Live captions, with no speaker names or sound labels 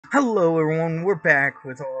Hello, everyone. We're back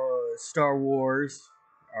with Star Wars,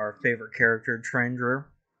 our favorite character, Trendra,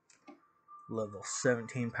 level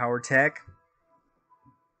 17 power tech.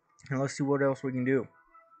 And let's see what else we can do.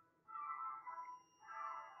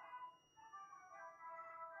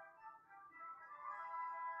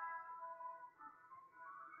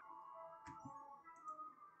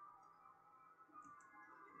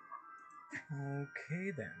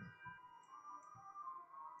 Okay, then.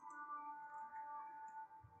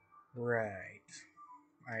 Right.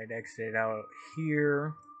 I'd exit out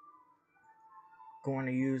here. Going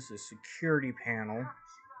to use the security panel.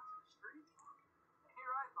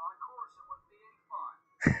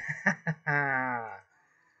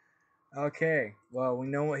 Okay, well, we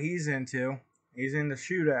know what he's into. He's into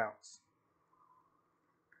shootouts.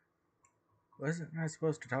 Wasn't I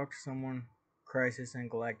supposed to talk to someone? Crisis in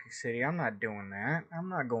Galactic City. I'm not doing that. I'm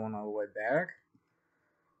not going all the way back.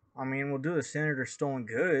 I mean, we'll do the Senator Stolen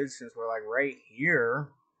Goods since we're like right here.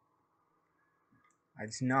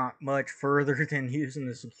 It's not much further than using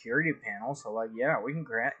the security panel, so like, yeah, we can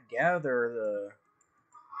gather the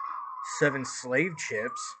 7 slave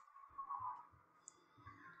chips,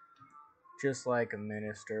 just like a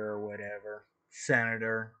minister or whatever,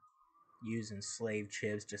 senator, using slave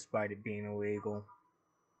chips despite it being illegal.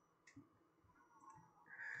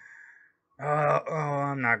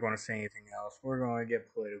 I'm not going to say anything else. We're going to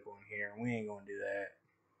get political in here. We ain't going to do that.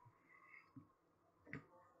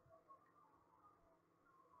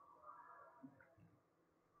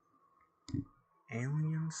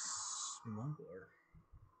 Alien Smuggler.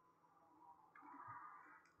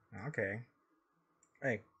 Okay.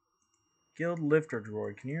 Hey, Guild Lifter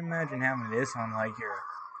Droid. Can you imagine having this on like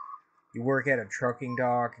you work at a trucking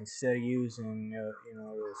dock instead of using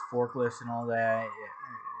those forklifts and all that,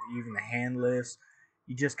 even the hand lifts.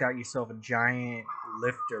 You just got yourself a giant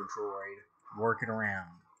lifter droid working around.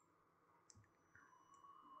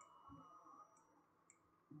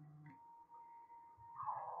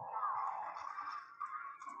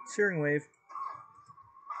 Steering wave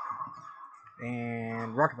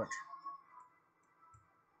and rocket punch.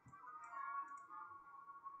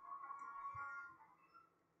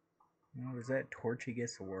 Does that torchy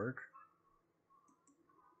gets to work?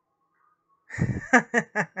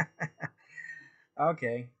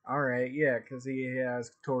 Okay, alright, yeah, because he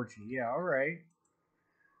has Torchy. Yeah, alright.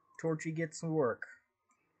 Torchy gets some work.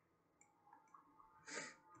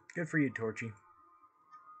 Good for you, Torchy.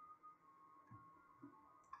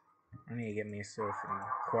 I need to get myself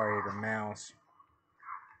a quieter mouse.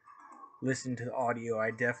 Listen to the audio,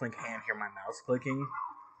 I definitely can't hear my mouse clicking.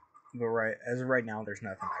 But as of right now, there's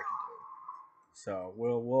nothing I can do. So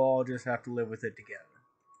we'll all just have to live with it together.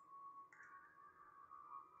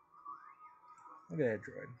 Look at that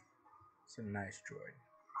droid. It's a nice droid.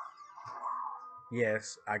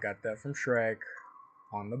 Yes, I got that from Shrek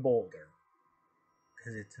on the boulder.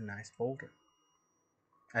 Because it's a nice boulder.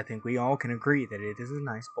 I think we all can agree that it is a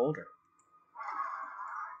nice boulder.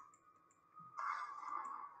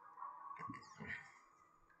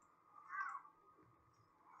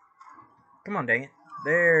 Come on, dang it.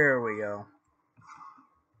 There we go.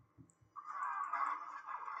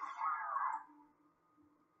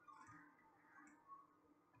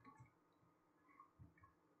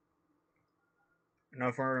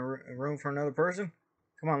 Enough room for another person?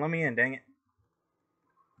 Come on, let me in, dang it.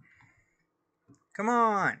 Come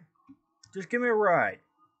on. Just give me a ride.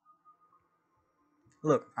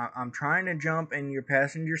 Look, I'm trying to jump in your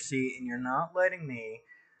passenger seat and you're not letting me.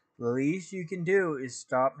 The least you can do is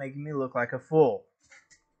stop making me look like a fool.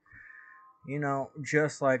 You know,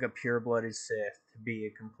 just like a pure-blooded Sith to be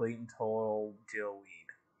a complete and total dillweed.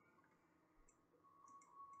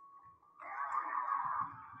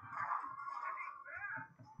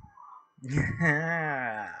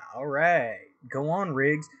 Yeah, alright. Go on,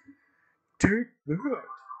 Riggs. Take that.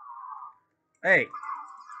 Hey,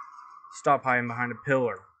 stop hiding behind a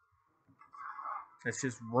pillar. That's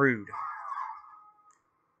just rude.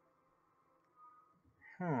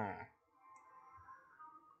 Huh.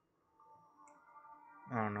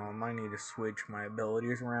 I don't know, I might need to switch my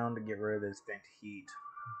abilities around to get rid of this vent heat.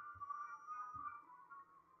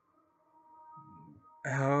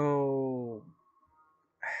 Oh.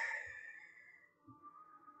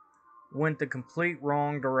 Went the complete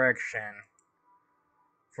wrong direction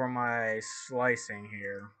for my slicing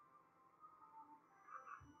here.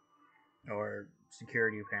 Or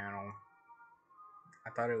security panel. I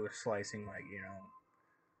thought it was slicing, like,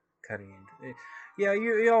 cutting into it. Yeah,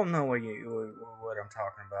 you all know what I'm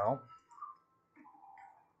talking about.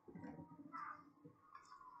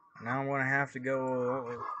 Now I'm gonna have to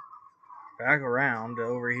go back around to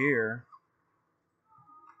over here.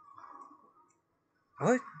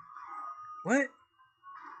 What? What?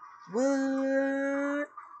 What?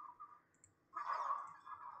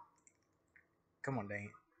 Come on, dang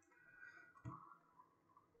it.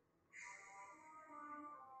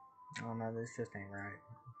 Oh no, this just ain't right.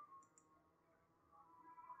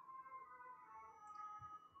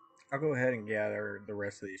 I'll go ahead and gather the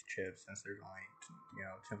rest of these chips since there's only,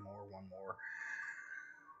 two more, one more.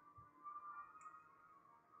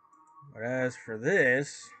 But as for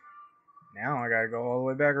this, now I gotta go all the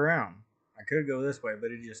way back around. I could go this way,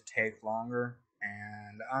 but it just takes longer,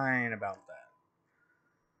 and I ain't about that.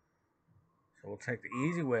 So we'll take the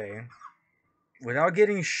easy way without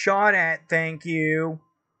getting shot at. Thank you.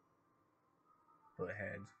 Go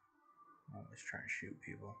ahead. Always trying to shoot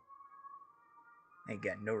people. Ain't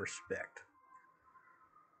got no respect.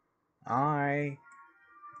 I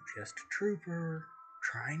just a trooper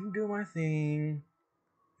trying to do my thing.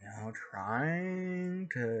 Trying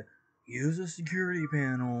to use a security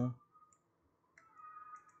panel.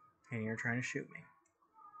 And you're trying to shoot me.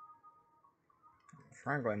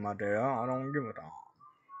 Frankly, my dear, I don't give a damn.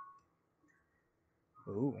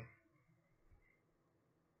 Ooh.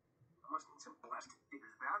 Must need some blast.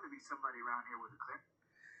 There's bound to be somebody around here with a clip.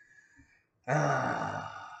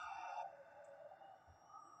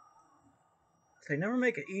 They never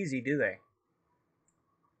make it easy, do they?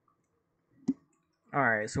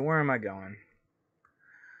 Alright, so where am I going?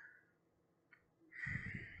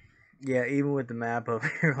 Yeah, even with the map up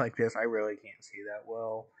here like this, I really can't see that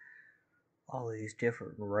well. All these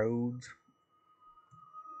different roads.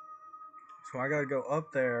 So I gotta go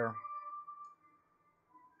up there.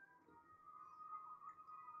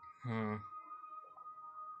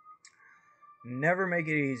 Never make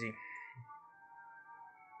it easy.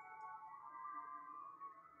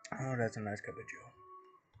 Oh, that's a nice cup of joe.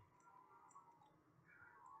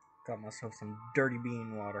 Got myself some dirty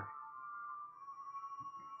bean water.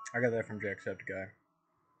 I got that from Jacksepticeye.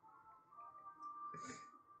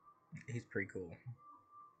 He's pretty cool.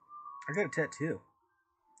 I got a tattoo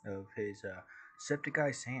of his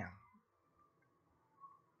Septiceye Sam.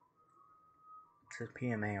 It says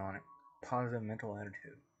PMA on it. Positive mental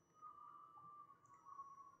attitude.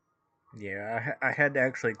 Yeah, I had to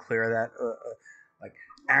actually clear that. Like,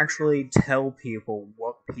 actually tell people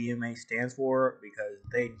what PMA stands for because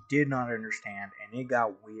they did not understand and it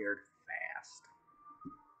got weird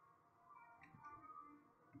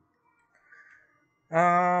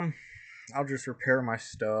fast. I'll just repair my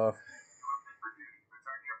stuff.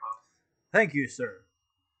 Thank you, sir.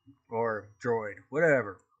 Or droid,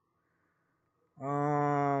 whatever.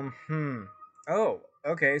 Oh,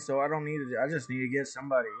 okay, so I don't need to, I just need to get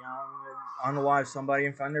somebody, unalive somebody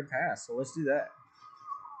and find their past. So let's do that.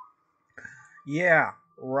 Yeah,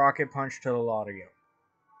 rocket punch to the lot of you.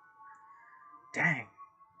 Dang.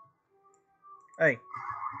 Hey,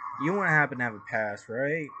 you wouldn't happen to have a pass,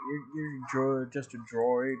 right? You're just a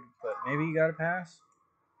droid, but maybe you got a pass?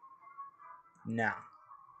 Nah,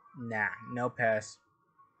 no pass.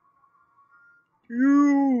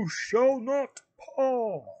 You shall not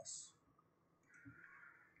pass.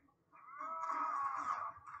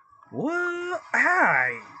 What?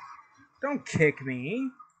 Hi! Don't kick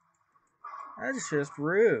me. That's just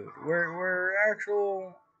rude. We're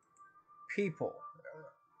actual people.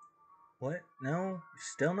 What? No?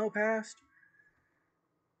 Still no pass?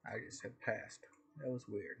 I just said passed. That was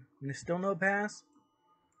weird. And there's still no pass?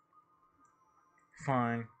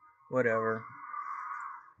 Fine. Whatever.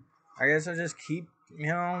 I guess I just keep,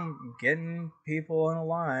 getting people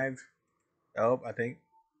unalive. Oh, I think.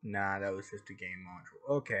 Nah, that was just a game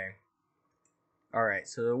module. Okay. Alright,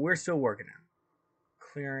 so we're still working on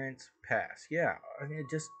clearance pass. Yeah, I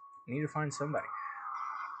just need to find somebody.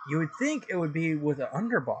 You would think it would be with an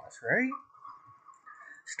underboss, right?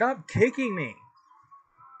 Stop kicking me.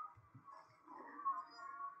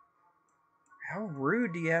 How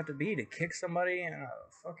rude do you have to be to kick somebody in a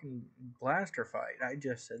fucking blaster fight? I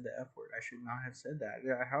just said the F word. I should not have said that.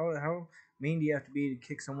 How mean do you have to be to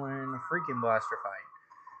kick someone in a freaking blaster fight?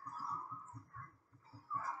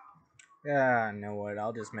 Yeah, you know what?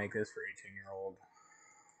 I'll just make this for 18-year-old.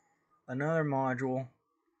 Another module.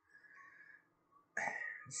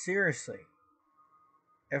 Seriously.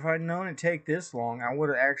 If I'd known it'd take this long, I would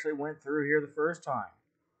have actually went through here the first time.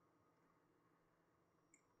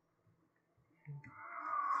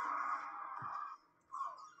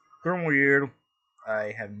 Thermal yield.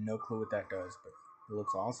 I have no clue what that does, but it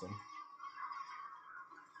looks awesome.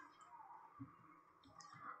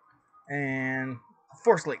 And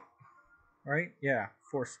force leap. Right? Yeah,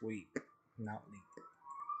 force sweep, not leap.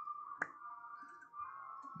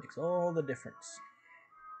 Makes all the difference.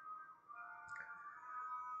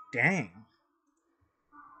 Dang.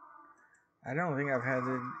 I don't think I've had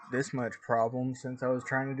this much problem since I was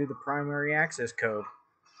trying to do the primary access code.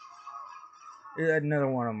 Another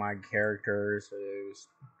one of my characters is...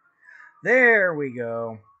 There we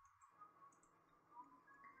go.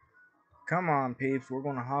 Come on, peeps. We're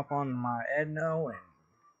going to hop on my Edno and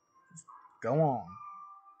just go on.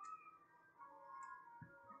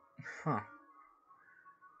 Huh.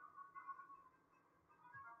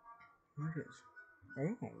 What is...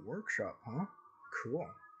 Oh, workshop, huh? Cool.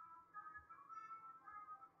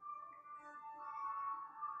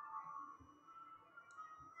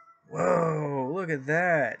 Whoa, look at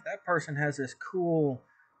that. That person has this cool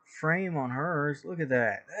frame on hers. Look at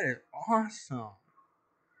that. That is awesome.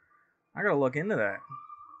 I gotta look into that.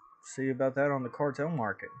 See about that on the cartel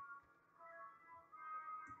market.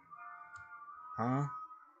 Huh?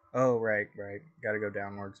 Oh, right. Gotta go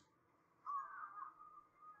downwards.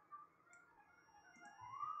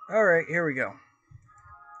 Alright, here we go.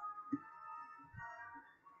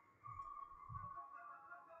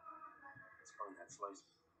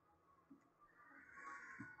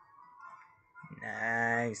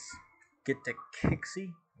 Nice. Get to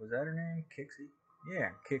Kixie. Was that her name? Kixie? Yeah,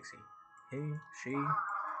 Kixie. He, she.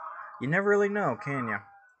 You never really know, can you?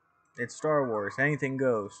 It's Star Wars. Anything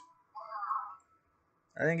goes.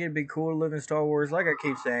 I think it'd be cool to live in Star Wars, like I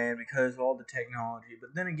keep saying, because of all the technology.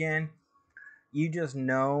 But then again, you just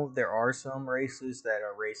know there are some races that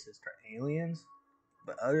are racist to aliens.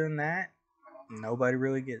 But other than that, nobody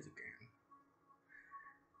really gives a damn.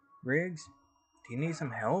 Riggs, do you need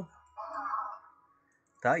some help?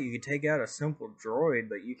 Thought you could take out a simple droid,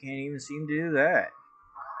 but you can't even seem to do that.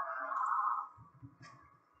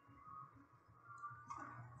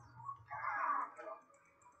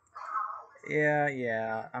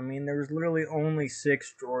 Yeah. I mean, there was literally only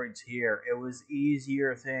 6 droids here. It was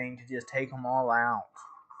easier thing to just take them all out.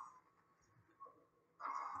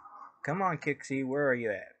 Come on, Kixie, where are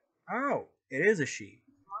you at? Oh, it is a she.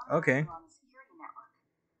 Okay.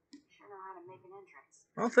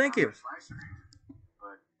 Oh, thank you.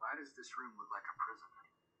 But why does this room look like a prison?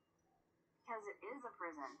 Because it is a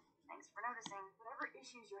prison. Thanks for noticing. Whatever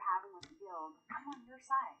issues you're having with the guild, I'm on your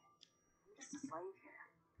side. I'm just a slave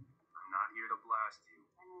here. I'm not here to blast you.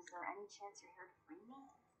 And is there any chance you're here to free me?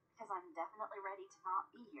 Because I'm definitely ready to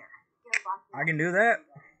not be here. I can do that.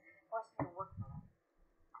 Force me to work for them.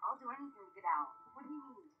 I'll do anything to get out. What do you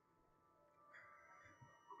need?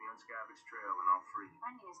 We'll be on Scaveng's trail and I'll free you.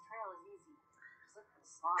 Finding his trail is easy. Just look for the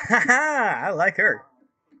slime. Haha, I like her.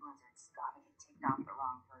 Scavenge had ticked off the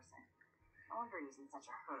wrong person. No wonder he was in such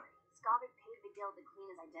a hurry. Scavenge paid the guild to clean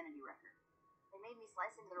his identity record. They made me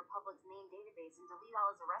slice into the Republic's main database and delete all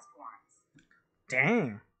his arrest warrants.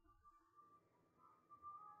 Dang.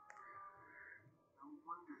 No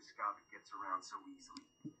wonder Scavenge gets around so easily.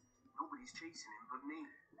 Nobody's chasing him but me.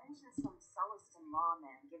 Mentioned some Celestin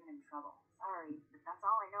lawman giving him trouble. Sorry, but that's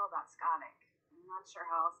all I know about Scavenge. I'm not sure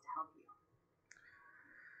how else to help you.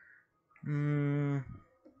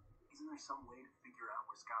 Isn't there some way to figure out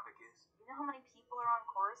where Scavenge is? You know how many people are on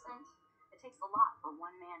Coruscant? It takes a lot for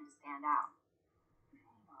one man to stand out.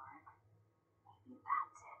 Hang on. Maybe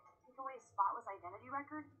that's it. Take away his spotless identity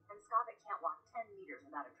record, and Scavenge can't walk 10 meters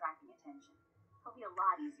without attracting attention. He'll be a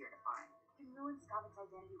lot easier to find. I can ruin Scavenge's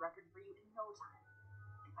identity record for you in no time.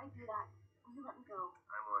 If I do that, will you let me go?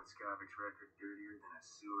 I want Scavenge's record dirtier than a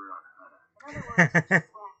sewer on Hutta. In other words, just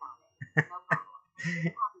swear I found it. No problem.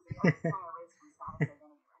 Copies of every file erased from Scavenge's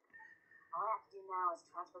identity record. All I have to do now is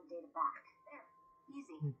transfer the data back. There.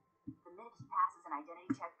 Easy. The minute he passes an identity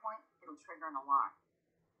checkpoint, it'll trigger an alarm.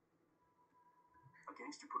 A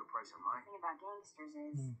gangster put a price on mine. The thing about gangsters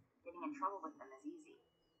is getting in trouble with them is easy.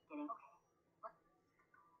 Getting okay. Look.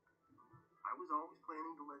 I was always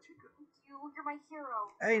planning to let you go. You're my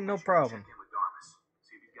hero. Hey, no problem. Check in with Darmus.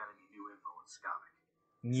 See if you've got any new info on Scavenge.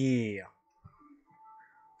 Yeah.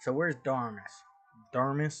 So where's Darmus?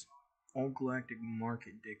 Darmus? Old Galactic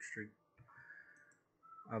Market District.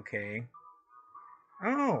 Okay.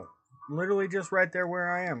 Oh, literally just right there where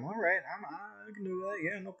I am. All right, I can do that.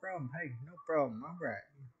 Yeah, no problem. Hey, no problem. All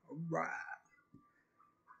right.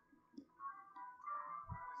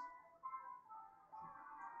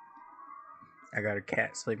 I got a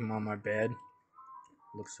cat sleeping on my bed.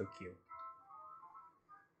 Looks so cute.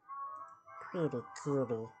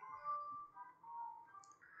 Turtle.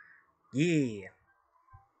 Yeah.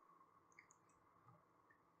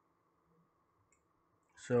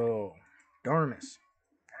 So, Darmus.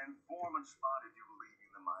 An informant spotted you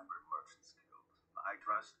leaving the Migrant Merchants Guild. I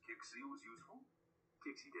trust Kixie was useful.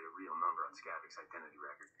 Kixie did a real number on Scavenge's identity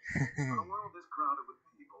record. In a world this crowded with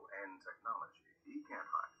people and technology, he can't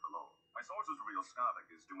hide for long. My sources reveal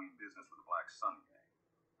Scavenge is doing business with the Black Sun Gang.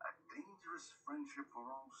 A dangerous friendship for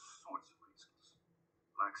all sorts of reasons.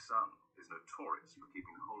 Black Sun is notorious for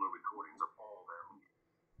keeping holo recordings of all their movies.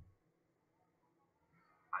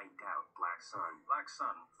 I doubt Black Sun. Black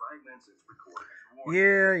Sun fragments its recordings.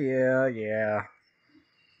 Yeah.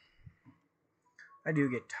 I do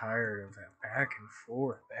get tired of that back and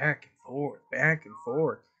forth.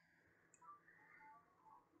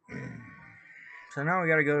 So now we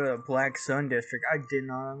gotta go to the Black Sun District. I did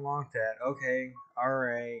not unlock that. Okay,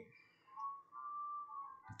 alright.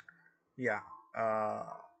 Yeah, uh,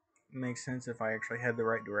 makes sense if I actually head the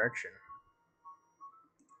right direction.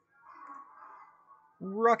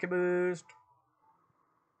 Rocket boost!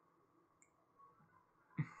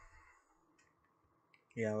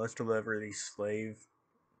 Yeah, let's deliver these slave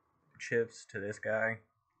chips to this guy.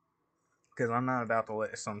 Because I'm not about to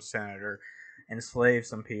let some senator enslave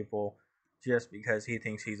some people just because he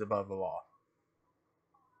thinks he's above the law.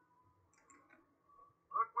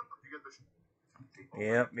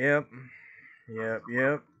 Yep.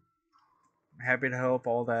 Happy to help,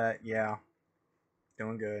 all that. Yeah.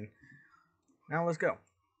 Doing good. Now let's go.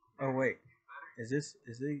 Oh, wait.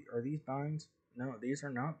 Are these binds? No, these are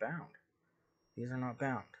not bound. These are not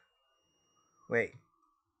bound. Wait.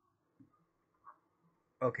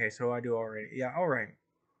 Okay, so I do already. Yeah, alright.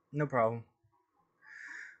 No problem.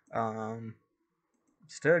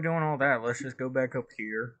 Instead of doing all that, let's just go back up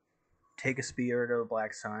here, take a spear to the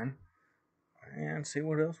Black Sun, and see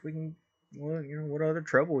what else we can, what other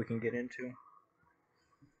trouble we can get into.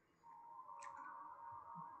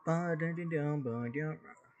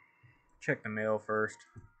 Check the mail first.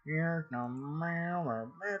 Here's the mail.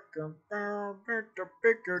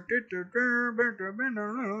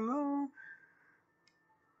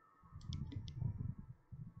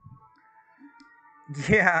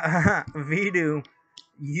 Yeah, Vidu,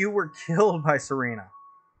 you were killed by Serena.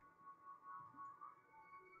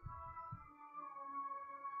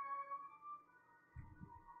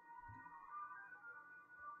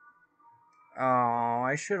 Oh,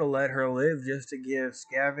 I should have let her live just to give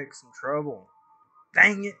Skavik some trouble.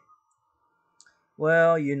 Dang it.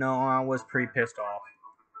 Well, I was pretty pissed off.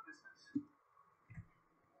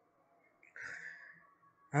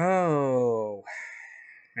 Oh,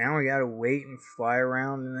 now we gotta wait and fly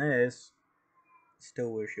around in this.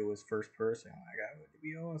 Still wish it was first person. Like, that would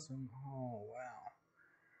be awesome. Oh, wow.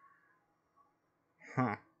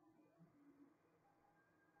 Huh.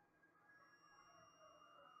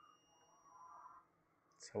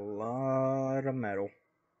 It's a lot of metal.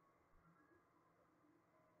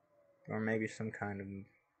 Or maybe some kind of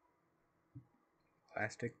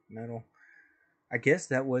plastic metal. I guess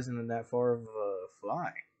that wasn't that far of a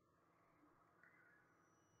fly.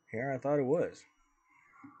 Here, I thought it was.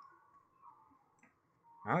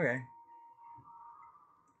 Okay.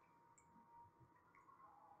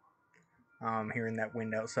 Hearing that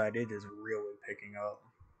wind outside, it is really picking up.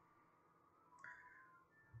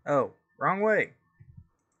 Oh, wrong way.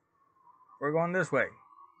 We're going this way.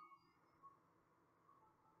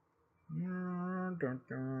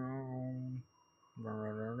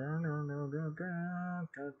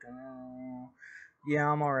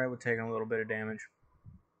 Yeah, I'm alright with taking a little bit of damage.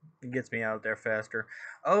 It gets me out there faster.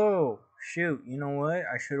 Oh, shoot. You know what?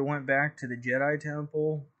 I should have went back to the Jedi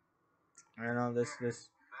Temple. I know this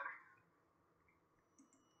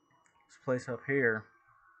place up here.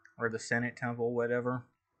 Or the Senate Temple, whatever.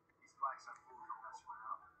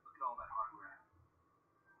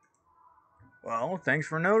 Well, thanks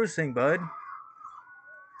for noticing, bud.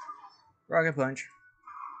 Rocket punch.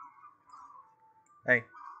 Hey.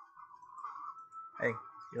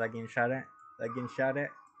 You like getting shot at? Like getting shot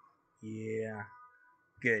at? Yeah.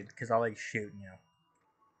 Good, because I like shooting you.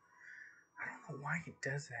 I don't know why it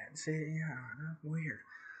does that. See, yeah, that's weird.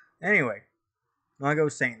 Anyway, like I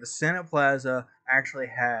was saying, the Senate Plaza actually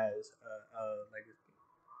has like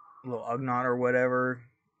a little Ugnaught or whatever.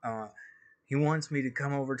 He wants me to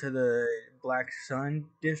come over to the Black Sun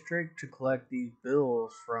District to collect these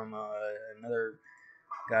bills from another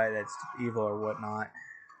guy that's evil or whatnot.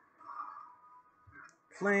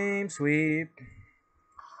 Flame sweep.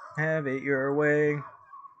 Have it your way.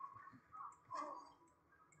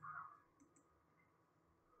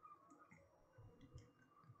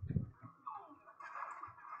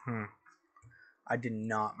 I did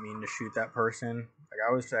not mean to shoot that person. Like,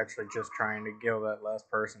 I was actually just trying to kill that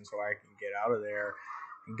last person so I can get out of there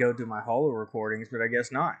and go do my holo recordings, but I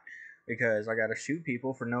guess not. Because I gotta shoot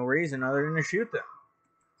people for no reason other than to shoot them.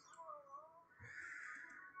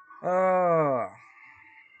 Oh.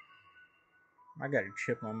 I got a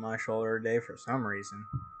chip on my shoulder today for some reason.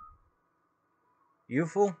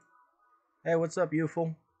 Youthful? Hey, what's up,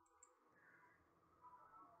 Youthful?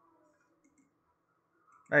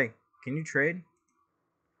 Hey, can you trade?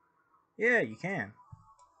 Yeah, you can.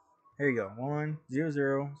 Here you go. 1 0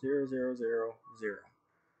 0 0 0 0 0.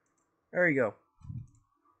 There you go.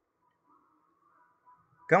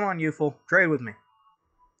 Come on, youthful. Trade with me.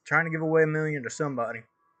 Trying to give away 1 million to somebody.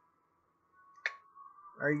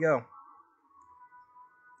 There you go.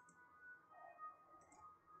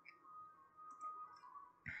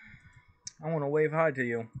 I want to wave hi to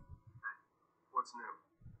you. What's new?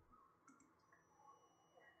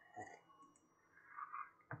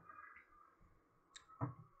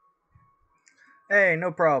 Hey,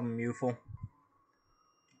 no problem, youthful.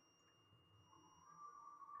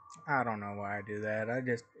 I don't know why I do that. I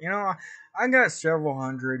just, I got several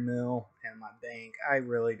hundred mil in my bank. I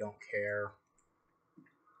really don't care. Hey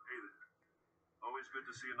there. Always good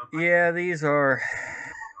to see another. Yeah, these are.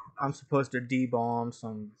 I'm supposed to debomb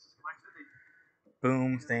some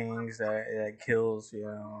boom things that kills,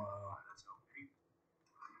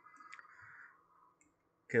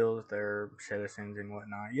 kills their citizens and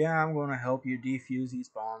whatnot. Yeah, I'm going to help you defuse these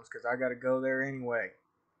bombs because I got to go there anyway.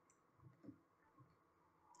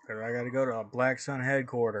 Because I got to go to Black Sun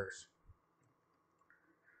headquarters.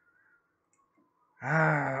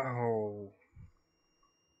 Oh.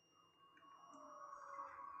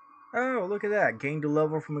 Oh, look at that. Gained a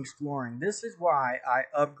level from exploring. This is why I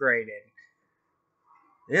upgraded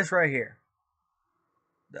this right here.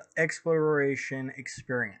 The exploration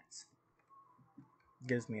experience.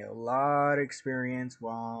 Gives me a lot of experience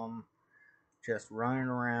while I'm just running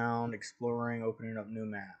around, exploring, opening up new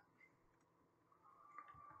map.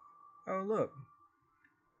 Oh, look.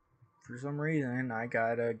 For some reason, I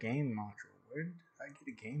got a game module. Where did I get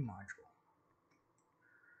a game module?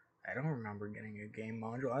 I don't remember getting a game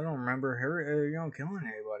module. I don't remember her, killing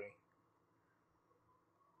anybody.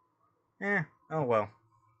 Oh well.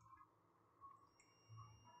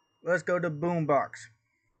 Let's go to Boombox.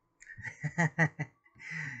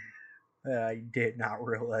 I did not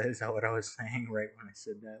realize what I was saying right when I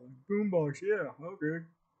said that. Like, Boombox, yeah, okay.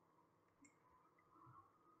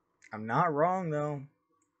 I'm not wrong though.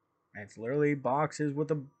 It's literally boxes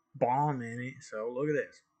with a bomb in it. So look at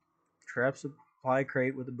this. Trap supply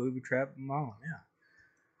crate with a booby trap bomb.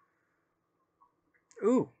 Yeah.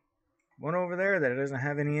 Ooh, one over there that doesn't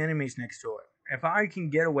have any enemies next to it. If I can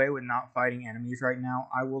get away with not fighting enemies right now,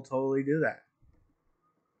 I will totally do that.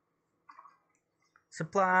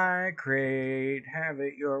 Supply crate, have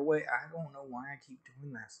it your way. I don't know why I keep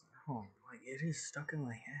doing this. Oh, like it is stuck in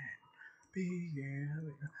my head.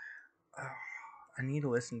 I need to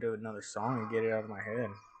listen to another song and get it out of my head.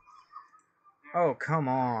 Oh, come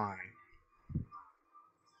on.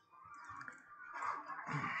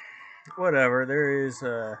 Whatever, there is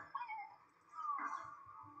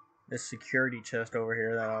this security chest over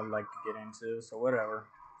here that I'd like to get into, so whatever.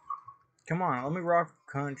 Come on, let me rock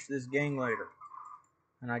punch this gang later.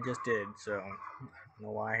 And I just did, so I don't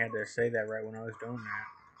know why I had to say that right when I was doing that.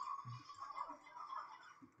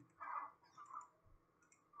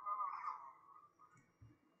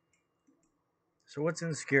 So what's in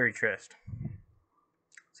the scary chest?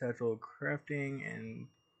 Satchel crafting and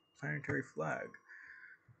planetary flag.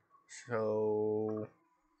 So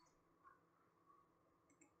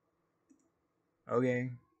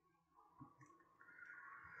okay.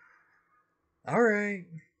 Alright.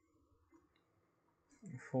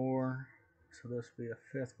 4. So this will be a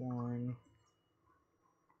 5th one.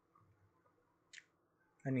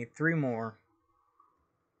 I need 3 more.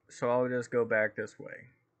 So I'll just go back this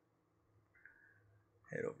way.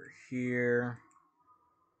 Head over here.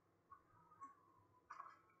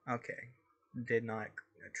 Okay. Did not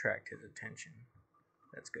attract his attention.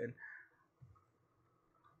 That's good.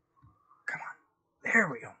 Come on. There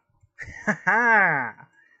we go. Haha.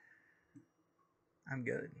 I'm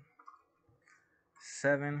good.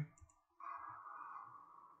 7.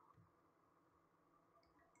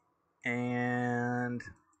 And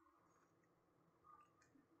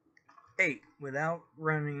 8 without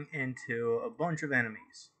running into a bunch of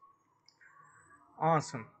enemies.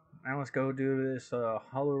 Awesome. Now let's go do this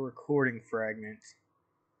hollow recording fragment.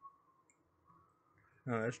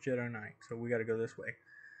 Oh, that's Jedi Knight, so we gotta go this way.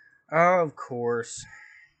 Oh, of course.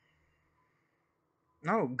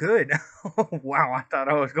 Oh, good. Wow, I thought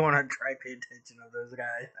I was going to try to pay attention to those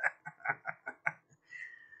guys.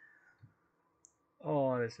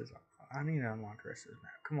 Oh, this is... I need to unlock the rest of this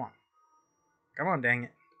map. Come on. Come on, dang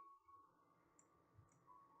it.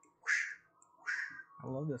 I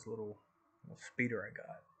love this little speeder I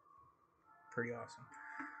got. Pretty awesome.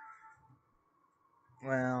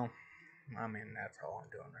 Well, I mean, that's all I'm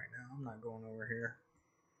doing right now. I'm not going over here.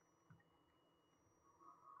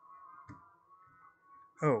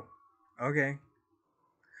 Oh, okay.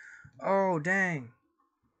 Oh, dang.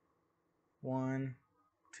 1,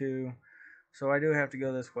 2. So I do have to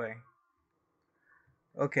go this way.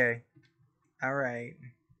 Okay. Alright.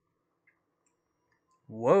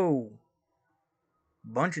 Whoa.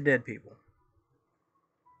 Bunch of dead people.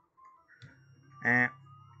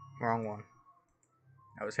 Wrong one.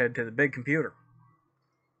 I was headed to the big computer.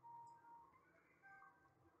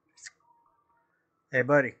 Hey,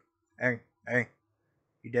 buddy. Hey.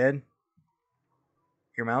 You dead?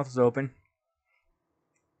 Your mouth is open.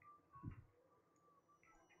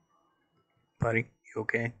 Buddy, you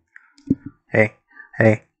okay? Hey,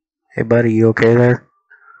 hey. Hey, buddy, you okay there?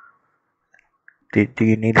 Do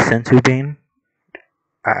you need a sensu bean?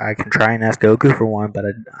 I can try and ask Goku for one, but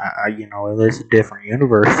it is a different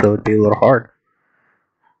universe, so it'd be a little hard.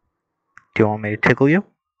 Do you want me to tickle you?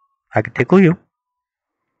 I can tickle you.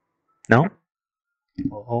 No?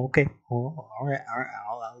 Oh, okay. Oh, alright.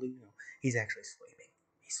 I'll leave him. He's actually sleeping.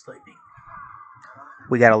 He's sleeping.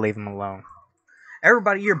 We gotta leave him alone.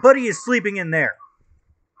 Everybody, your buddy is sleeping in there.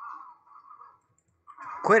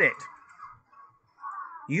 Quit it.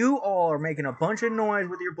 You all are making a bunch of noise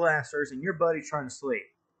with your blasters, and your buddy's trying to sleep.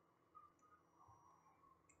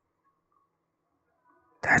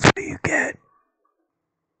 That's what you get.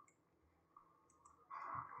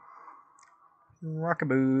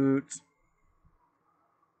 Rockaboots.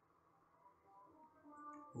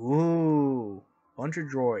 Ooh, bunch of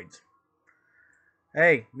droids.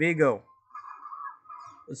 Hey, Vigo.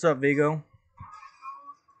 What's up, Vigo?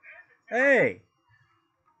 Hey,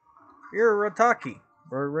 you're a Rataki.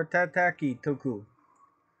 Or Ratataki Toku.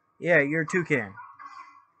 Yeah, you're a toucan.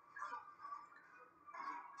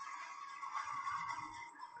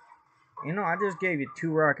 You know, I just gave you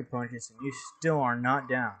 2 rocket punches and you still are not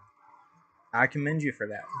down. I commend you for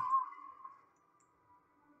that.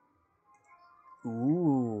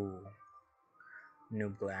 Ooh. New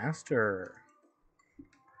blaster.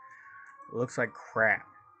 Looks like crap.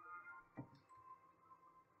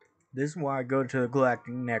 This is why I go to the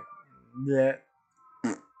Galactic Neck.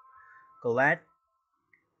 Galat.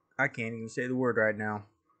 I can't even say the word right now.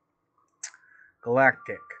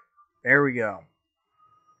 Galactic. There we go.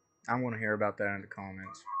 I want to hear about that in the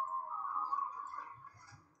comments.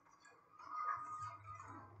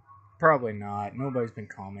 Probably not. Nobody's been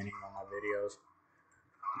commenting on my videos.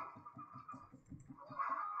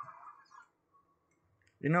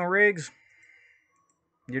 You know, Riggs,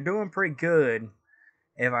 you're doing pretty good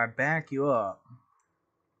if I back you up,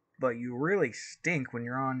 but you really stink when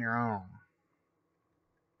you're on your own.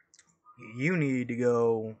 You need to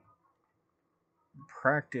go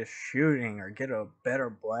practice shooting or get a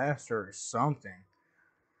better blaster or something.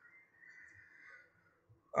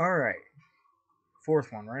 Alright,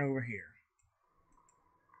 4th one right over here.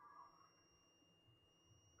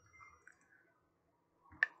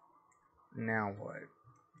 Now what?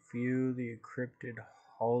 View the encrypted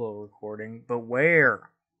holo recording, but where?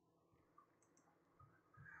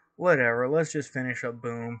 Whatever, let's just finish up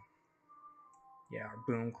Boom. Yeah, our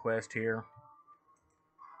Boom quest here.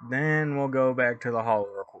 Then we'll go back to the holo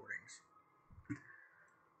recordings.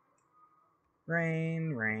 Rain,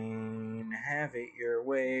 rain, have it your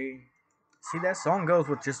way. See, that song goes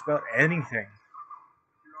with just about anything.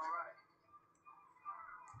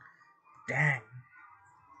 Dang.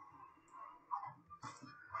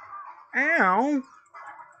 Ow!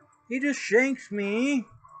 He just shanks me.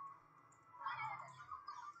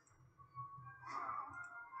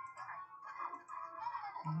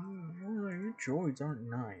 Your droids aren't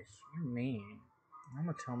nice. You're mean. I'm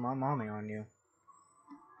gonna tell my mommy on you.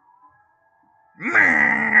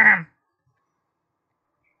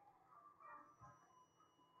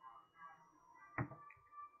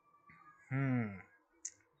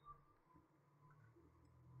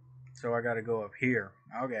 So I gotta go up here.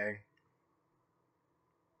 Okay.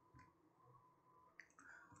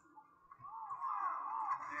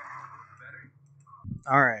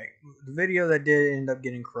 Alright. The video that did end up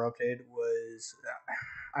getting corrupted was.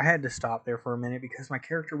 I had to stop there for a minute because my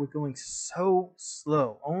character was going so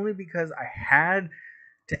slow. Only because I had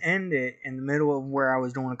to end it in the middle of where I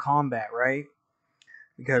was doing a combat, right?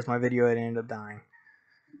 Because my video had ended up dying.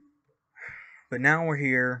 But now we're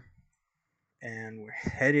here, and we're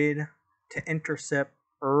headed to intercept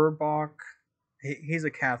Urbach. He's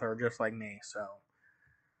a Cathar just like me, so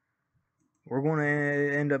we're going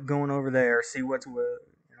to end up going over there, see what's what.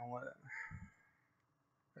 You know what?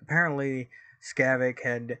 Apparently, Skavik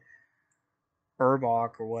had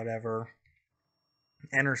Urbach or whatever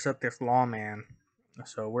intercept this lawman.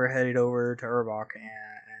 So we're headed over to Urbach and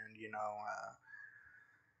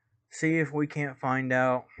see if we can't find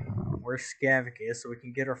out where Skavik is so we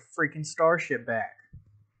can get our freaking starship back.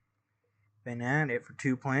 Been at it for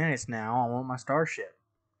 2 planets now. I want my starship.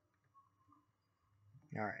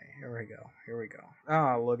 Alright, here we go. Here we go.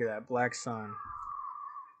 Oh, look at that black sun.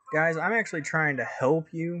 Guys, I'm actually trying to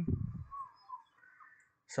help you.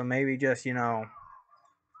 So maybe just,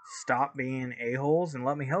 stop being a-holes and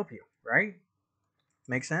let me help you, right?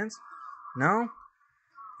 Make sense? No?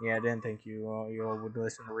 Yeah, I didn't think you all would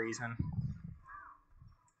listen to reason.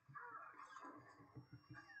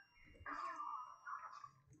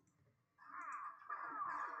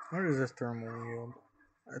 What is this thermal yield?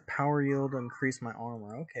 Power yield to increase my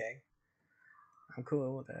armor. Okay. I'm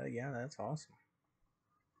cool with that. Yeah, that's awesome.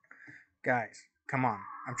 Guys, come on.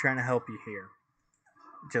 I'm trying to help you here.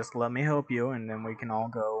 Just let me help you and then we can all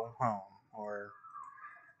go home. Or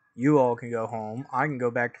you all can go home. I can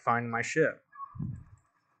go back to finding my ship.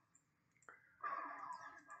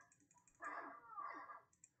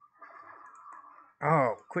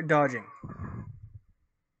 Oh, quit dodging.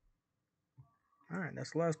 Alright,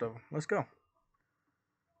 that's the last of them. Let's go.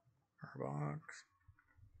 Our box.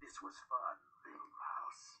 This was fun, little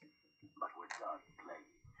mouse. But we're done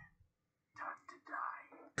playing. Time to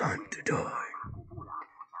die. Time to die.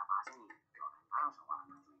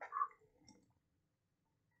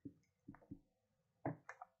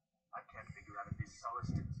 I can't figure out if this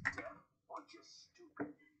Sullistan's deaf or just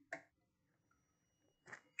stupid.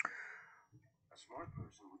 A smart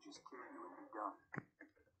person would just kill you and be done.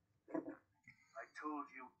 I told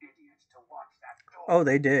you idiots to watch that door. Oh,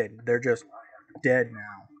 they did. They're just dead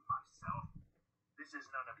now. Myself? This is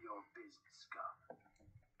none of your business, scum.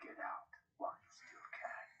 Get out while you still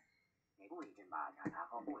can.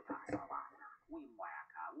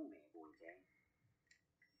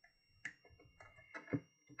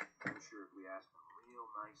 I'm sure if we ask them real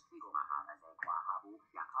nicely. You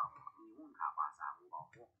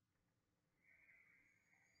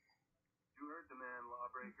heard the man,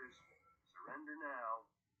 lawbreakers. Surrender now,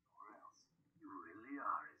 or else you really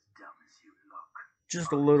are as dumb as you look.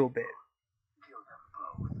 Just a little bit. Kill them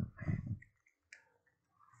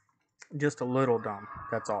both. Just a little dumb.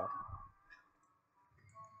 That's all.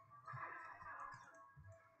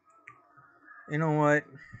 You know what?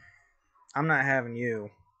 I'm not having you.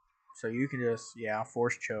 So you can just,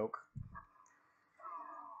 force choke.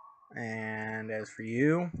 And as for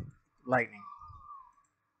you, lightning.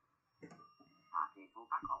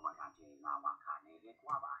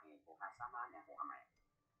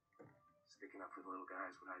 Sticking up for the little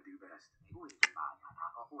guys what I do best.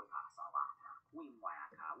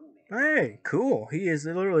 Hey, cool. He is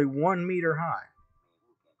literally 1 meter high.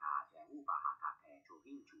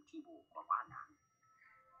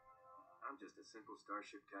 I'm just a simple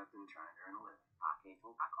starship captain trying to earn a living.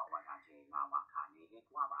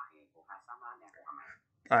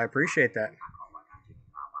 I appreciate that.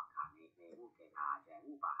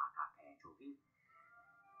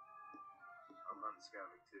 I'm hunting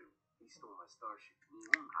Scavik too. He stole my starship.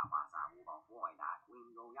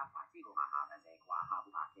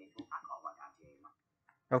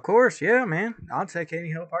 Of course, yeah, man. I'll take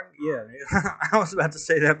any help I can. Yeah, I was about to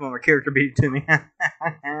say that, but my character beat it to me. Keep my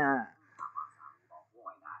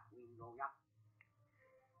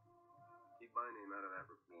name out of that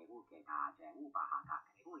report.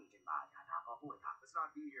 Let's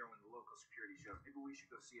not be here when the local security shows. Maybe we should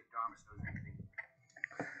go see if Darmus knows anything.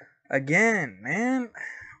 Again, man.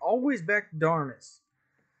 Always back to Darmus.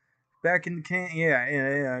 Back in the cantina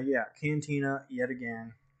yet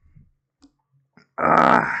again.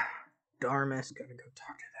 Darmus, gotta go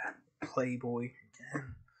talk to that playboy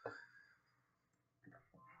again.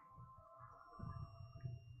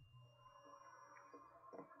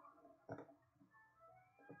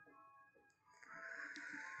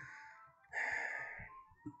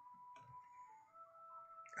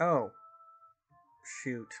 Oh,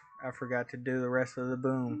 shoot. I forgot to do the rest of the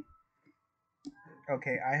boom.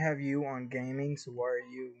 Okay, I have you on gaming, so why are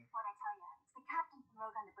you... What'd I tell you? It's the captain from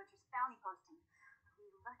Rogue on the Butcher's bounty posting. Are we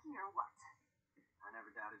lucky or what? I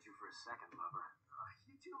never doubted you for a second, lover.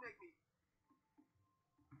 You two make me...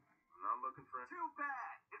 I'm not looking for... Too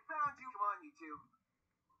bad! It found you! Come on, you two.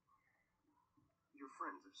 Your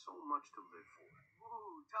friends have so much to live for.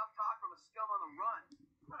 Ooh, tough talk from a scum on the run.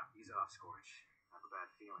 Ease off, Scorch. I have a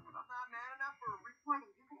bad feeling about... Not man enough for a... More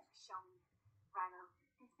than you could ever show me. Rilo,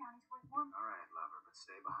 this bounty's worth more. Alright, lover, but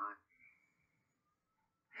stay behind.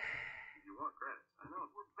 If you want credit, I know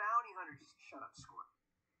we're bounty hunters. Shut up, Scorch.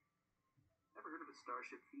 Ever heard of a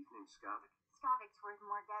starship thief named Skavik? Skavik's worth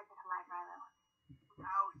more dead than alive, Rilo.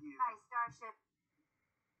 How you... Hi, Starship.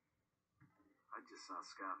 I just saw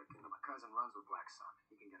Skavik, and my cousin runs with Black Sun.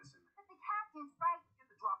 He can get us in. But the captain's right. Get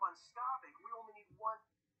the drop on Skavik. We only need one.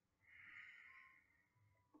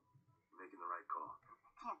 Making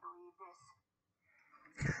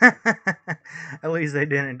At least they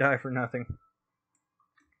didn't die for nothing.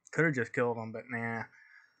 Could have just killed them, but nah.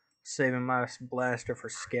 Saving my blaster for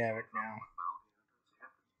Scavic now.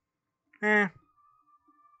 Eh. I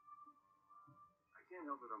can't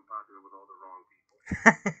help it I'm popular with all the wrong people.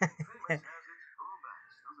 Famous has its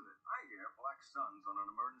drawbacks, doesn't it? I hear Black Sun's on an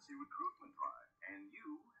emergency recruitment drive, and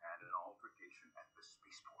you had an altercation at the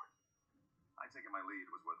spaceport. I take it my lead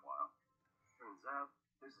was worthwhile. Turns out,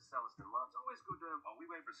 there's a Celestin lot. It's always good to have... Oh, we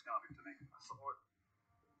wait for Scobbing to make a support.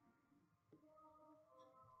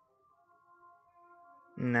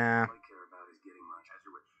 Nah. All I care about is getting my as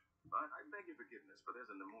you wish. But I beg your forgiveness, but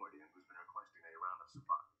there's a Nemoidian who's been requesting a round of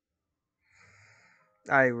supply.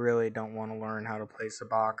 I really don't want to learn how to play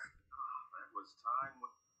Sabak. That was time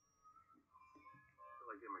when...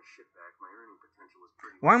 Until I get my shit back, my earning potential was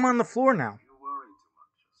pretty... Why am I on the floor now? You worry too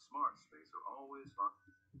much. A smart spacer always fun.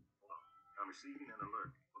 Hold on. I'm receiving an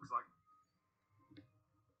alert. Looks like...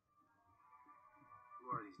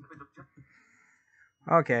 Who are these?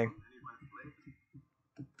 Okay.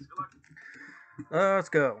 Good luck. Let's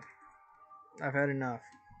go. I've had enough.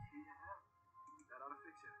 That ought to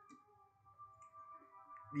fix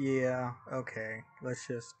it. Yeah, okay. Let's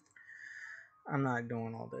just... I'm not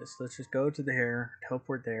doing all this. Let's just go to the hair,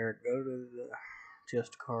 teleport there, go to the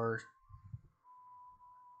just cars.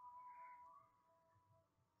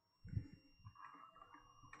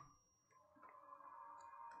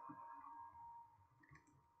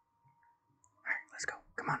 Alright, let's go.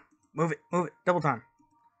 Come on. Move it, move it. Double time.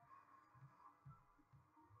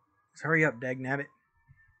 Let's hurry up, dagnabbit.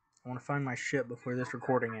 I want to find my ship before this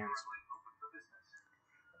recording ends.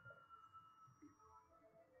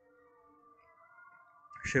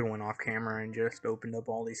 Should have went off camera and just opened up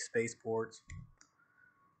all these spaceports.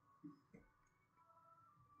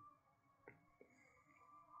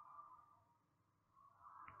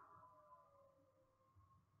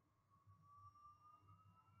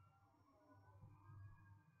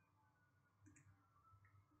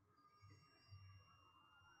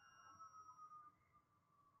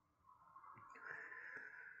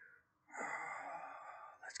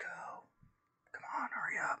 Let's go. Come on,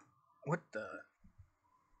 hurry up. What the?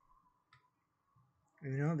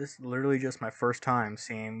 You know, this is literally just my first time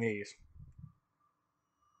seeing these.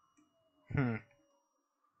 Alright,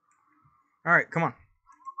 come on.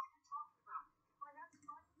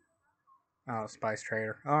 Oh, Spice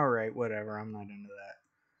Trader. Alright, whatever. I'm not into that.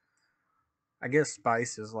 I guess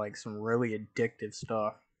Spice is like some really addictive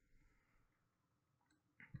stuff.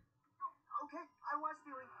 Okay, I was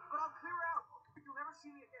feeling, but I'll clear out. You'll never see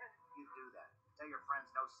me again. You do that. Tell your friends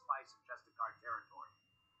no Spice in Justicar territory.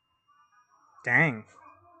 Dang.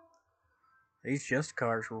 These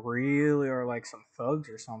Justicars really are like some thugs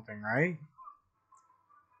or something, right?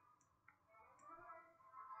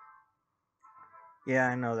 Yeah,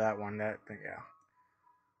 I know that one. That thing, yeah.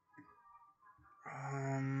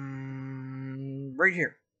 Right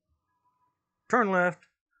here. Turn left.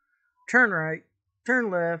 Turn right.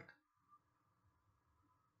 Turn left.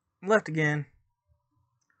 Left again.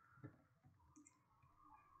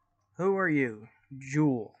 Who are you?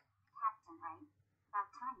 Jewel. Captain, right?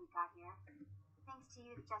 About time you got here. Thanks to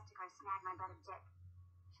you, the Justicar snagged my brother Dick.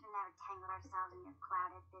 Should have never tangled ourselves in your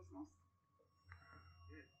cloudhead business.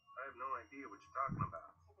 I have no idea what you're talking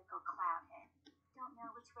about. Typical cloudhead. Don't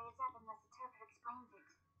know which way is up unless the interpreter explains it.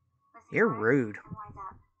 Listen, You're Mark, rude. and wise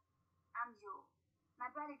up. I'm Jewel. My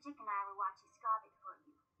brother Dick and I were watching Scobbit for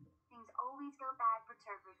you. Things always go bad for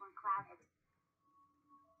Turfers when cloudheads... Are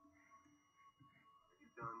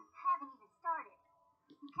you done? Haven't even started.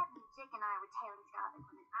 You kept me, Dick and I were tailing Scobbit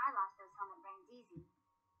when I lost those helmet brains easy.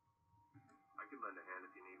 I can lend a hand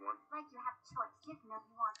if you need one. Like you have a choice. You know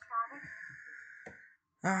you want Scobbit.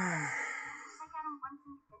 Like I don't want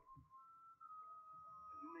them to...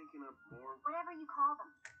 Are you making up more? Whatever you call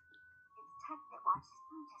them. It's tech that watches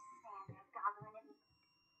them just stand there goggling at me.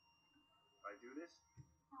 If I do this?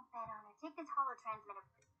 Don't bet on it. Take this holo transmitter.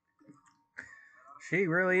 She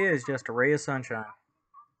really is just a ray of sunshine.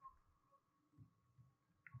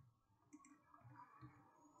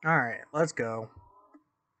 Alright, let's go.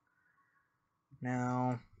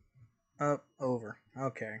 Now, up, over.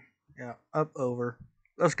 Okay. Yeah, up, over.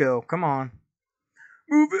 Let's go. Come on.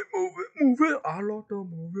 Move it, move it, move it. I like to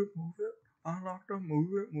move it, move it. I like to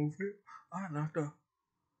move it, move it. I like to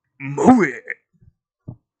move it.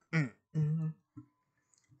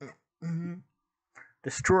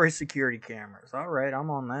 Destroy security cameras. Alright, I'm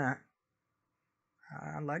on that.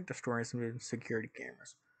 I like destroying some security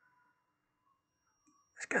cameras.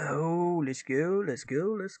 Let's go, let's go, let's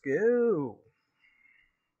go, let's go.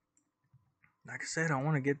 Like I said, I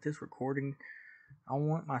want to get this recording. I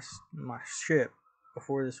want my ship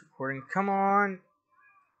before this recording. Come on.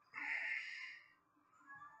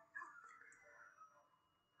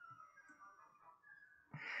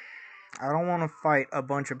 I don't want to fight a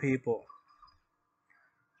bunch of people.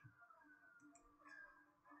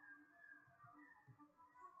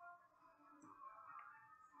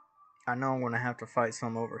 I know I'm going to have to fight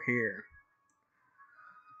some over here.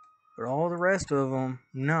 But all the rest of them,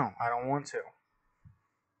 no, I don't want to.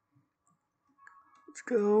 Let's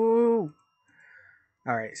go.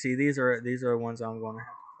 All right, see, these are the ones I'm going to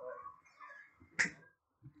have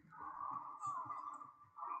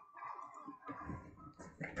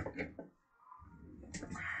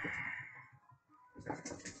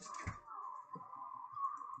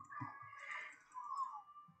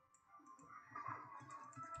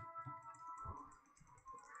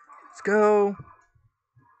Let's go.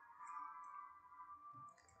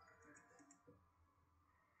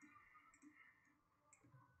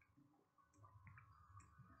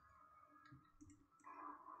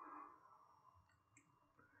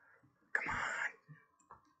 Come on.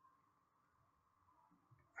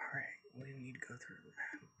 Alright, we need to go through.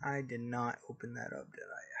 I did not open that up, did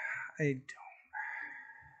I? I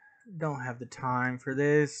don't have the time for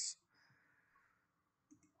this.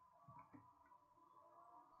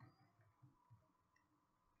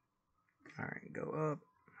 Alright, go up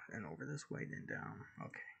and over this way, then down.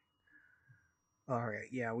 Okay. Alright,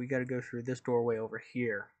 yeah, we gotta go through this doorway over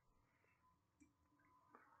here.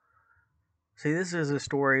 See, this is a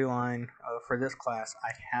storyline for this class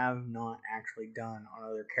I have not actually done on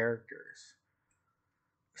other characters.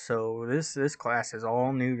 So this class is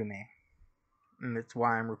all new to me, and that's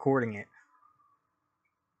why I'm recording it.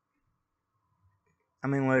 I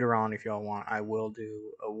mean, later on, if y'all want, I will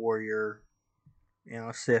do a warrior,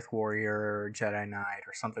 Sith warrior or Jedi Knight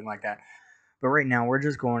or something like that. But right now, we're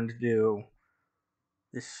just going to do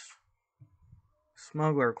this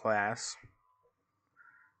smuggler class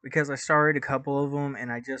because I started a couple of them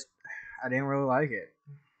and I didn't really like it.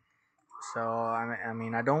 So I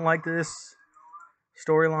mean, I don't like this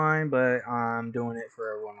storyline, but I'm doing it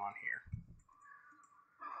for everyone on here.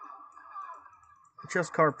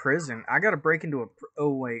 Just car prison. I gotta break into a.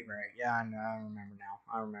 Oh wait, right? Yeah, I know.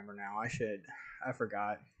 I remember now. I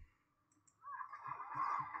forgot.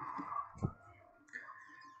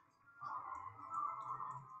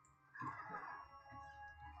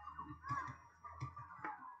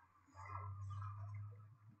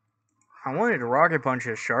 I wanted to rocket punch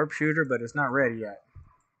his sharpshooter, but it's not ready yet.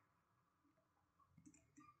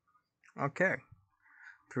 Okay.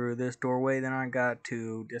 Through this doorway, then I got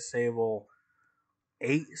to disable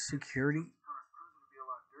 8 security.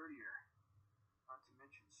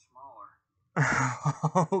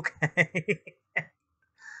 Okay.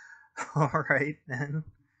 Alright then.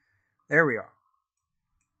 There we are.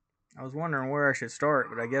 I was wondering where I should start,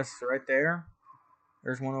 but I guess right there.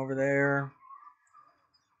 There's one over there.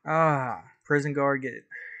 Prison guard, get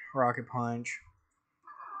rocket punch.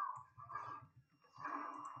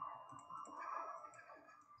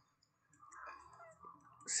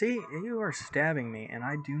 See, you are stabbing me, and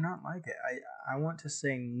I do not like it. I want to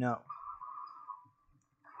say no.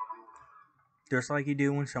 Just like you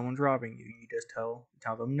do when someone's robbing you. You just tell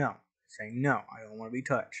them no. Say no, I don't want to be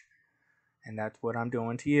touched. And that's what I'm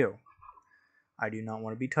doing to you. I do not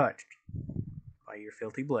want to be touched by your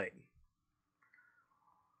filthy blade.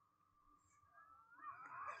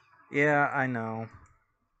 Yeah, I know.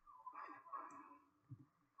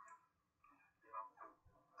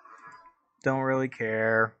 Don't really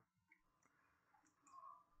care.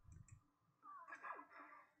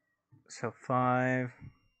 So 5.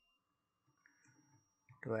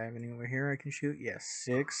 Do I have any over here I can shoot? Yes,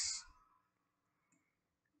 6.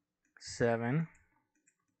 7.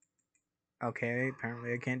 Okay,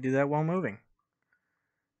 apparently I can't do that while moving.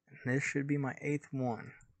 And this should be my 8th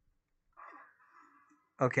one.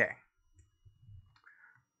 Okay.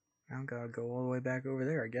 Now gotta go all the way back over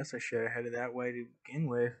there. I guess I should have headed that way to begin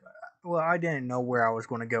with. Well, I didn't know where I was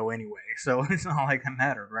going to go anyway, so it's not like that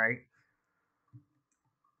mattered, right?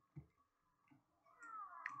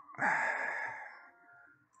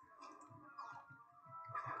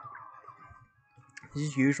 This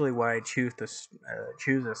is usually why I choose a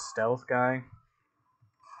stealth guy,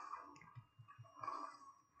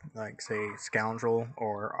 like say scoundrel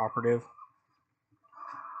or operative.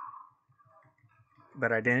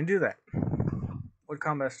 But I didn't do that. What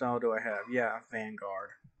combat style do I have? Yeah, Vanguard.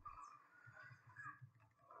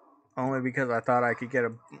 Only because I thought I could get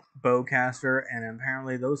a bowcaster, and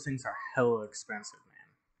apparently those things are hella expensive,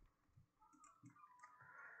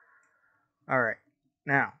 man. Alright,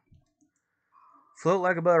 now, float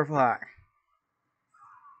like a butterfly.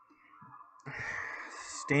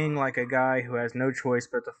 sting like a guy who has no choice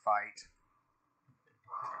but to fight.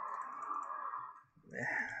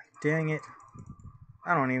 Dang it.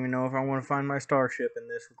 I don't even know if I want to find my starship in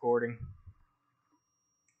this recording.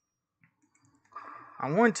 I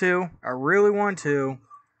want to. I really want to.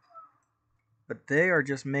 But they are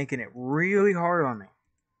just making it really hard on me.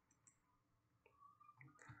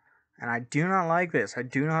 And I do not like this. I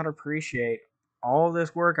do not appreciate all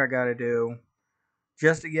this work I gotta do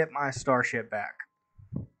just to get my starship back.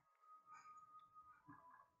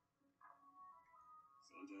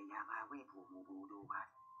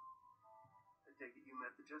 I take it you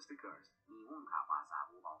met the Justicars. Did you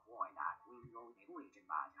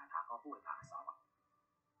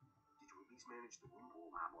at least manage the win?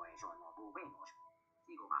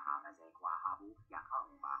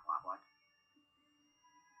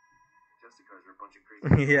 Justicars are a bunch of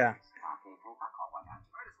crazy. Yeah.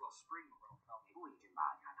 Might as well spring a little. Don't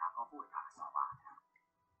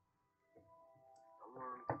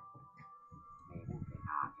worry.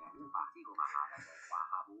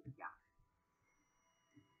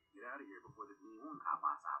 Get out of here before the.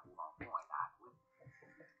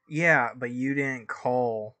 Yeah, but you didn't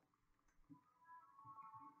call.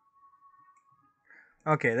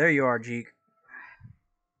 Okay, there you are, Jeek.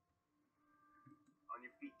 On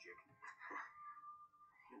your feet, Jick.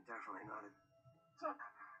 You're definitely not a. Chick,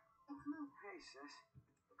 it's me. Hey, sis.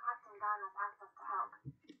 Captain Darla's asked us to help.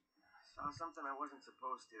 Saw something I wasn't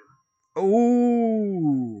supposed to.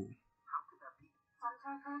 Ooh. How could that be? Some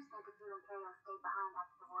surfers think the two Imperials stayed behind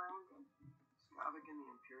after the war ended. Skavik and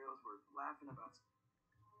the Imperials were laughing about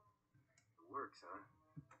the works, huh?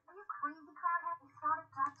 Are you crazy, Cloudhead? Is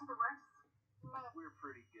Scottish trapped to the works? We're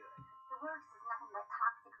pretty good. The works is nothing but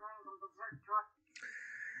toxic ruins and berserk drugs.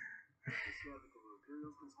 The Skavik and the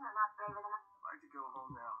Imperials can. You're not braver than us. I'd like to go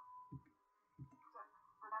home now.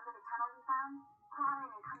 Remember the tunnel we found? Crawl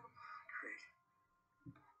in and come to... Great.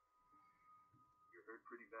 You're hurt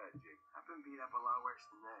pretty bad, Jake. I've been beat up a lot worse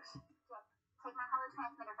than this. Jake, take my hollow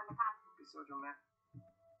transmitter from the top. Be so dramatic.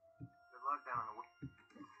 Good luck down on the way.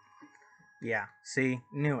 Yeah, see?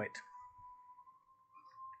 Knew it.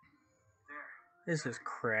 There. This is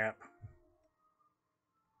crap.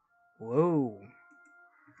 Whoa.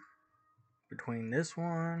 Between this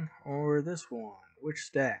one or this one? Which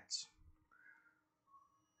stats?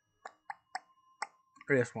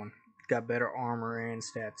 This one. Got better armor and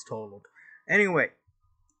stats totaled. Anyway,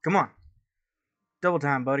 come on. Double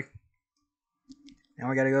time, buddy. Now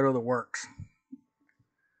we gotta go to the works.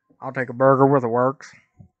 I'll take a burger with the works.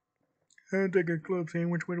 I'll take a club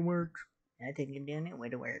sandwich with the works. I'll take a donut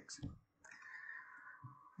with the works.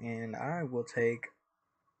 And I will take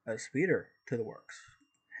a speeder to the works.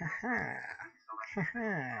 Ha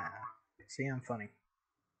ha. See, I'm funny.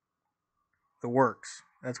 The works.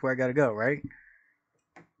 That's where I gotta go, right?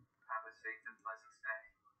 Have a safe and pleasant stay.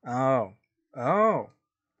 Oh. Oh.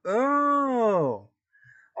 Oh.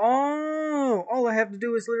 Oh. All I have to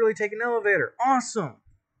do is literally take an elevator. Awesome.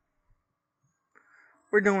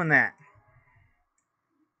 We're doing that.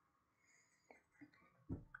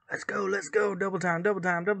 Let's go, let's go. Double time, double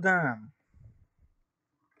time, double time.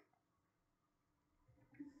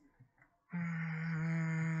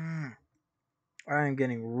 I am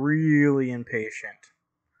getting really impatient.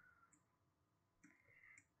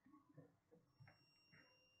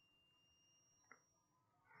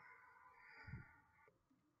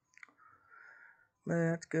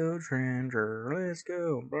 Let's go, Tranger. Let's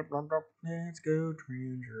go. Let's go,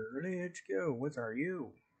 Tranger. Let's go. What's are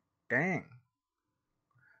you? Dang.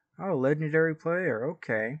 Oh, legendary player.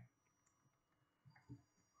 Okay.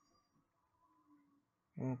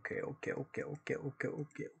 Okay.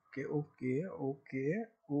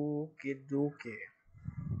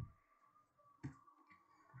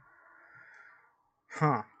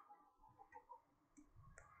 Huh.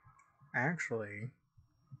 Actually,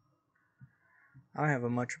 I have a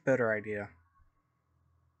much better idea.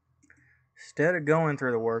 Instead of going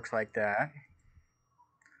through the works like that,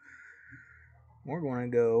 we're going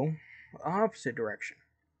to go the opposite direction.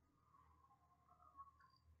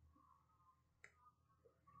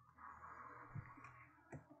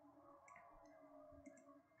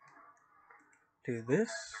 Do this.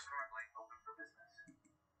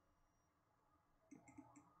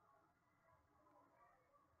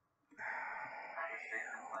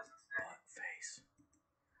 Face.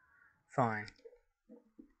 Fine.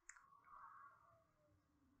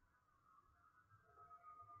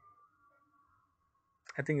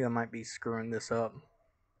 I think I might be screwing this up.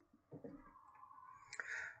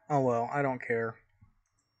 Oh well, I don't care.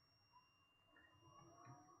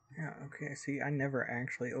 Yeah, okay, see, I never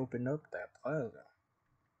actually opened up that plaza.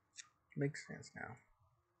 Makes sense now.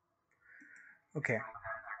 Okay. I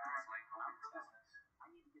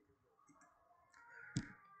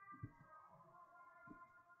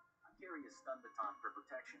carry a stun baton for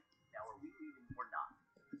protection. Now, are we leaving or not?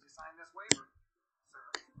 Did you sign this waiver, sir?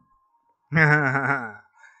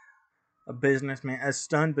 A businessman, a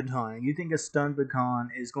stun baton. You think a stun baton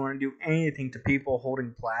is going to do anything to people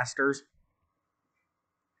holding blasters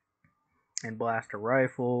and blaster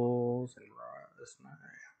rifles and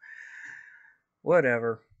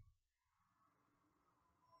whatever.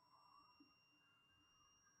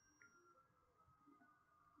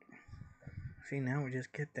 See, now we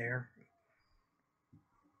just get there.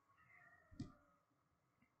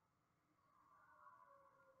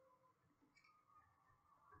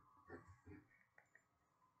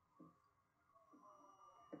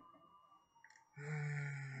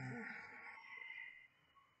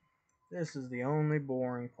 This is the only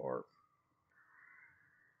boring part.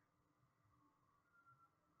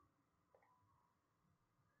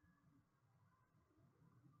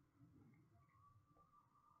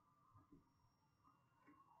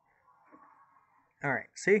 Alright,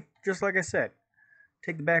 see? Just like I said,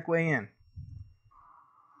 take the back way in.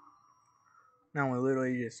 Now we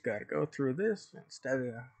literally just gotta go through this instead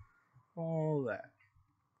of all that.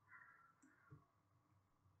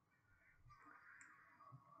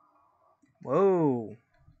 Whoa!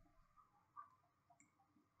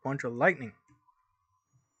 Bunch of lightning.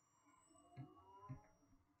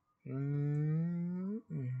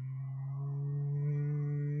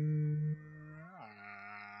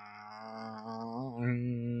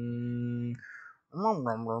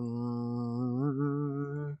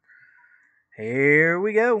 Here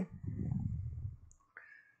we go.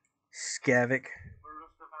 Skavik. It's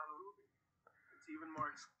even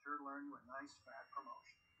more sure to learn you a nice fat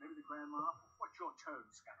promotion. Maybe the grandma. What's your turn,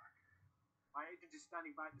 Scott? My agent is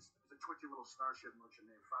standing by. There's a twitchy little starship merchant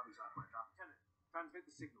named Fabi's on my top. Lieutenant, transmit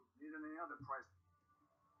the signal. Need any other price?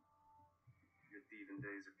 Your thieving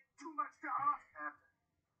days are too much to ask. After.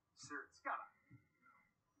 Sir, Scott.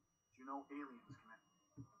 You know aliens can.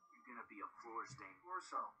 You're gonna be a floor stain. Or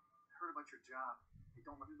so. Heard about your job. They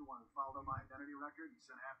don't let me the one who followed on my identity record and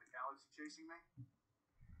sent half the galaxy chasing me?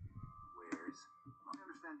 Where's? I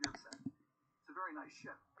understand you're upset. It's a very nice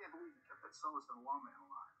ship. Can't believe you kept that Sulluston lawman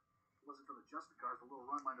alive. If it wasn't for the Justicars, the little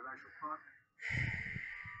run might have actually caught me.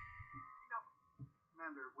 No.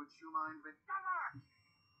 Commander, would you mind if...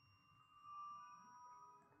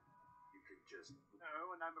 You could just...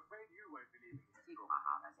 No, and I'm afraid you won't believe me. Who do you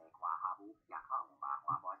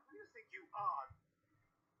think you are?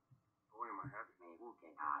 Boy, am I happy.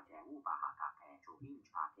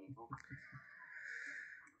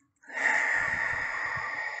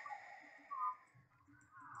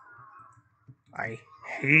 I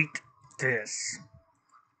hate this.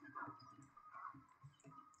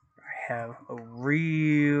 I have a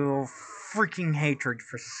real freaking hatred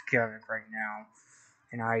for Skavik right now.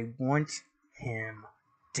 And I want him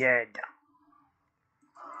dead.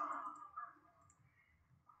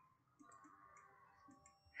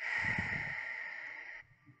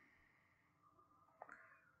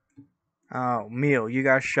 Oh, Meal, you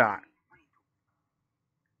got shot.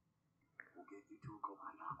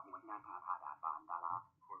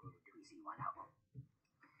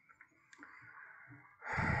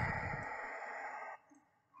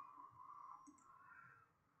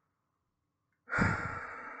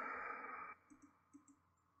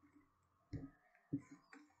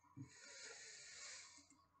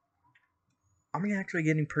 I'm actually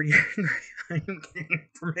getting pretty angry. I'm getting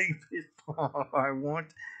pretty pissed off. I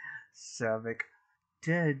want Savik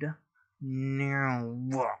dead now.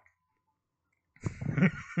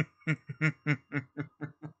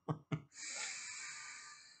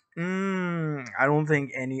 I don't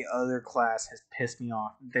think any other class has pissed me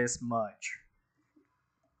off this much.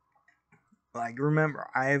 Like, remember,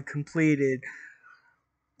 I have completed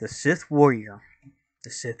the Sith Warrior, the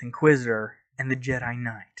Sith Inquisitor, and the Jedi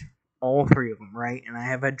Knight. All three of them, right? And I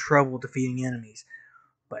have had trouble defeating enemies.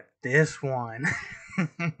 But this one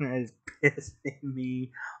is pissing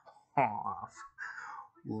me off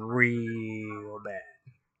real bad.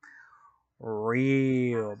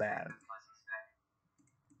 Real bad.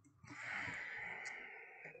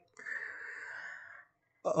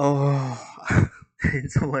 Oh,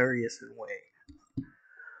 it's hilarious in a way.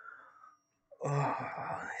 Oh,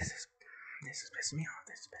 this is pissing me off.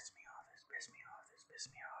 This is pissing me off. This is pissing me off. This is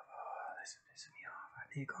pissing me off. Oh, this is pissing me off. I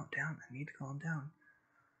need to calm down. I need to calm down.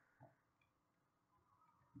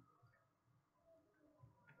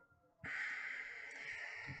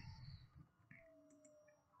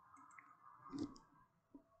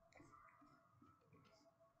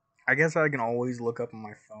 I guess I can always look up on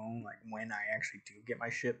my phone like when I actually do get my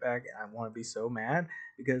ship back, and I want to be so mad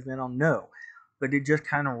because then I'll know. But it just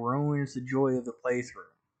kind of ruins the joy of the playthrough.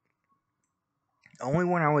 Only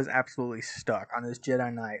when I was absolutely stuck on this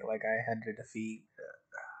Jedi Knight, like I had to defeat.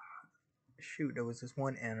 Shoot, there was this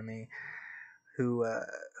one enemy who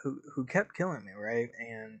who kept killing me, right?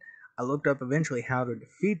 And I looked up eventually how to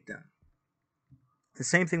defeat them. The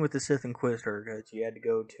same thing with the Sith Inquisitor, because you had to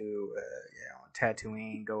go to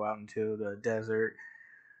Tatooine, go out into the desert,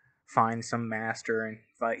 find some master, and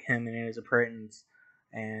fight him in his apprentice,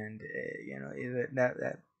 and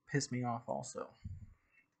that pissed me off also.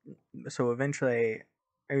 So eventually,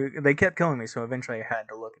 they kept killing me. So eventually, I had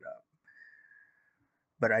to look it up.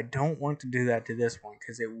 But I don't want to do that to this one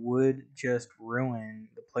because it would just ruin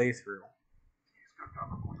the playthrough.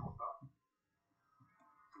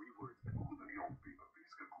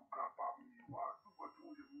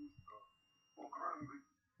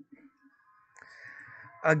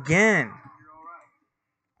 Again.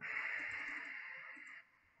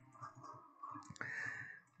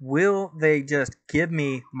 Will they just give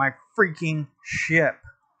me my freaking ship?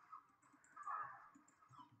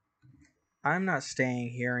 I'm not staying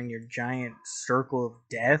here in your giant circle of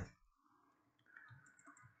death.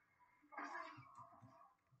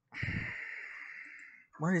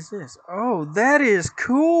 What is this? Oh, that is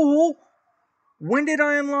cool! When did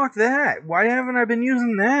I unlock that? Why haven't I been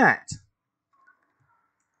using that?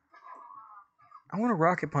 I want to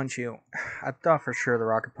rocket punch you. I thought for sure the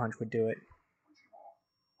rocket punch would do it.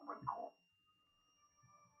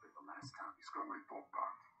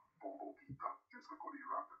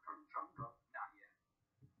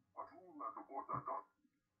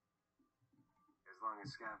 As long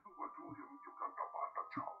as Scab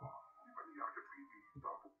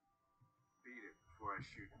beat it before I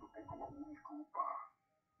shoot him.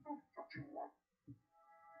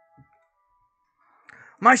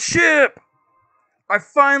 My ship! I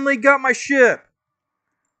finally got my ship!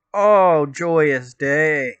 Oh, joyous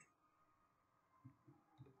day.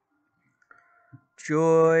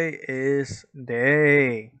 Joyous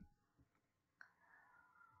day.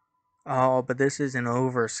 Oh, but this isn't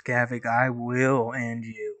over, Skavik. I will end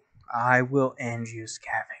you. I will end you,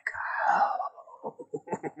 Skavik.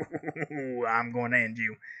 Oh, I'm going to end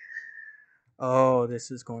you. Oh, this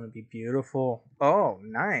is going to be beautiful. Oh,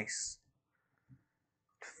 nice.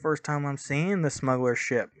 First time I'm seeing the smuggler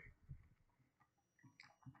ship.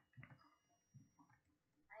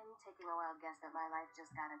 I'm taking a wild guess that my life just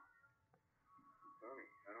got a... Funny,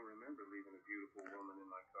 I don't remember leaving a beautiful woman in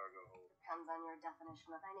my cargo hold. Depends on your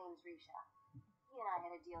definition of... My name's Risha. He and I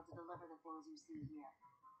had a deal to deliver the things you see here.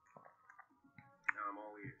 Now I'm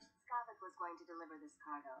all ears. Skavik was going to deliver this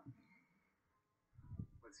cargo.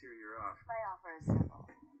 Let's hear your offer. My offer is simple.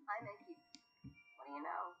 I make you... What do you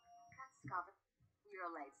know? That's Skavik.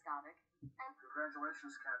 You're late, Skavik. And...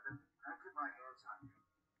 Congratulations, Captain. I put my hands on you.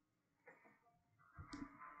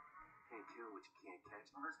 Can't kill what you can't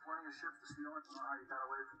catch. Well, there's plenty of ships to steal. I don't know how you got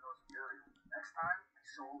away from those Imperials. Next time, he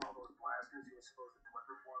sold all those blasters he was supposed to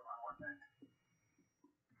deliver for him on one day.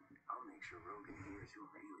 I'll make sure Rogan hears who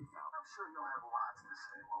really found. I'm sure you'll have lots to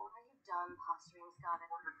say, Lola. Are you done posturing,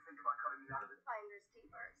 Skavik? What did you think about cutting me out of it? Finders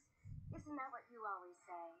keepers. Isn't that what you always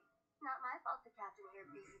say? Not my fault the captain here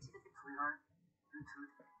beat you to the... Sweetheart, you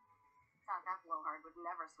too. Thought that blowhard would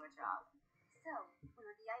never switch off. So,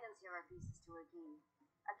 the items here are pieces to a key.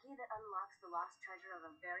 A key that unlocks the lost treasure of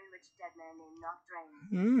a very rich dead man named Nock Drain.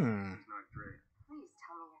 Who's not Dre? Please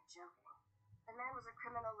tell me you're joking. The man was a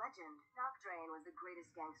criminal legend. Nock Drain was the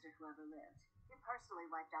greatest gangster who ever lived. He personally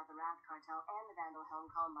wiped out the Wrath Cartel and the Vandal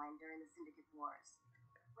Helm Combine during the Syndicate Wars.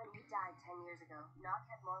 When he died 10 years ago, Nock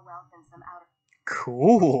had more wealth than some out of...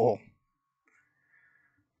 Cool.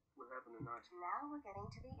 What happened to Notch? Now we're getting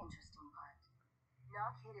to the interesting part.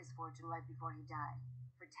 Nock hid his fortune right before he died.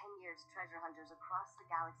 For 10 years, treasure hunters across the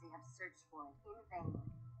galaxy have searched for it in vain.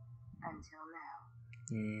 Until now.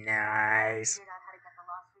 Nice. Figured out how to get the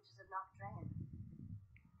lost riches of Nock Drain.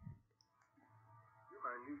 You're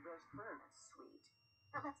my new best friend. Sweet.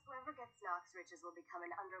 Now let's whoever gets Nock's riches will become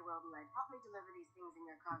an underworld lead. Help me deliver these things in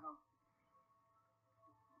your cargo.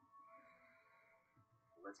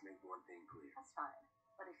 Let's make one thing clear. That's fine.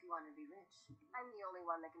 But if you want to be rich, I'm the only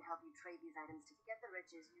one that can help you trade these items. To get the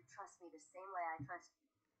riches, you trust me the same way I trust you.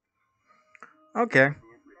 Okay.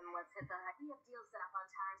 Then let's hit the high. We have deals set up on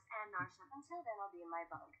Taris and Narship. Until then, I'll be in my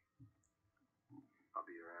bunk. I'll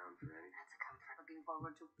be around for any. That's a comfort. Looking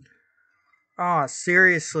forward to... Ah,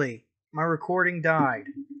 seriously. My recording died.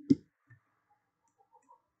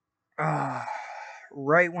 Ah,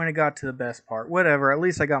 right when it got to the best part. Whatever, at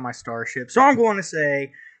least I got my starship. So I'm going to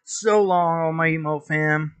say, so long, all my emote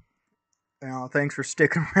fam. Thanks for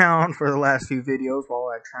sticking around for the last few videos while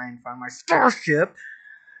I try and find my starship.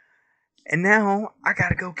 And now I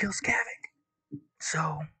gotta go kill Skavik.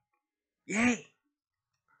 So, yay.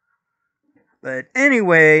 But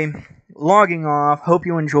anyway, logging off. Hope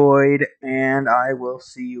you enjoyed, and I will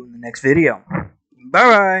see you in the next video.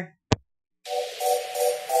 Bye bye.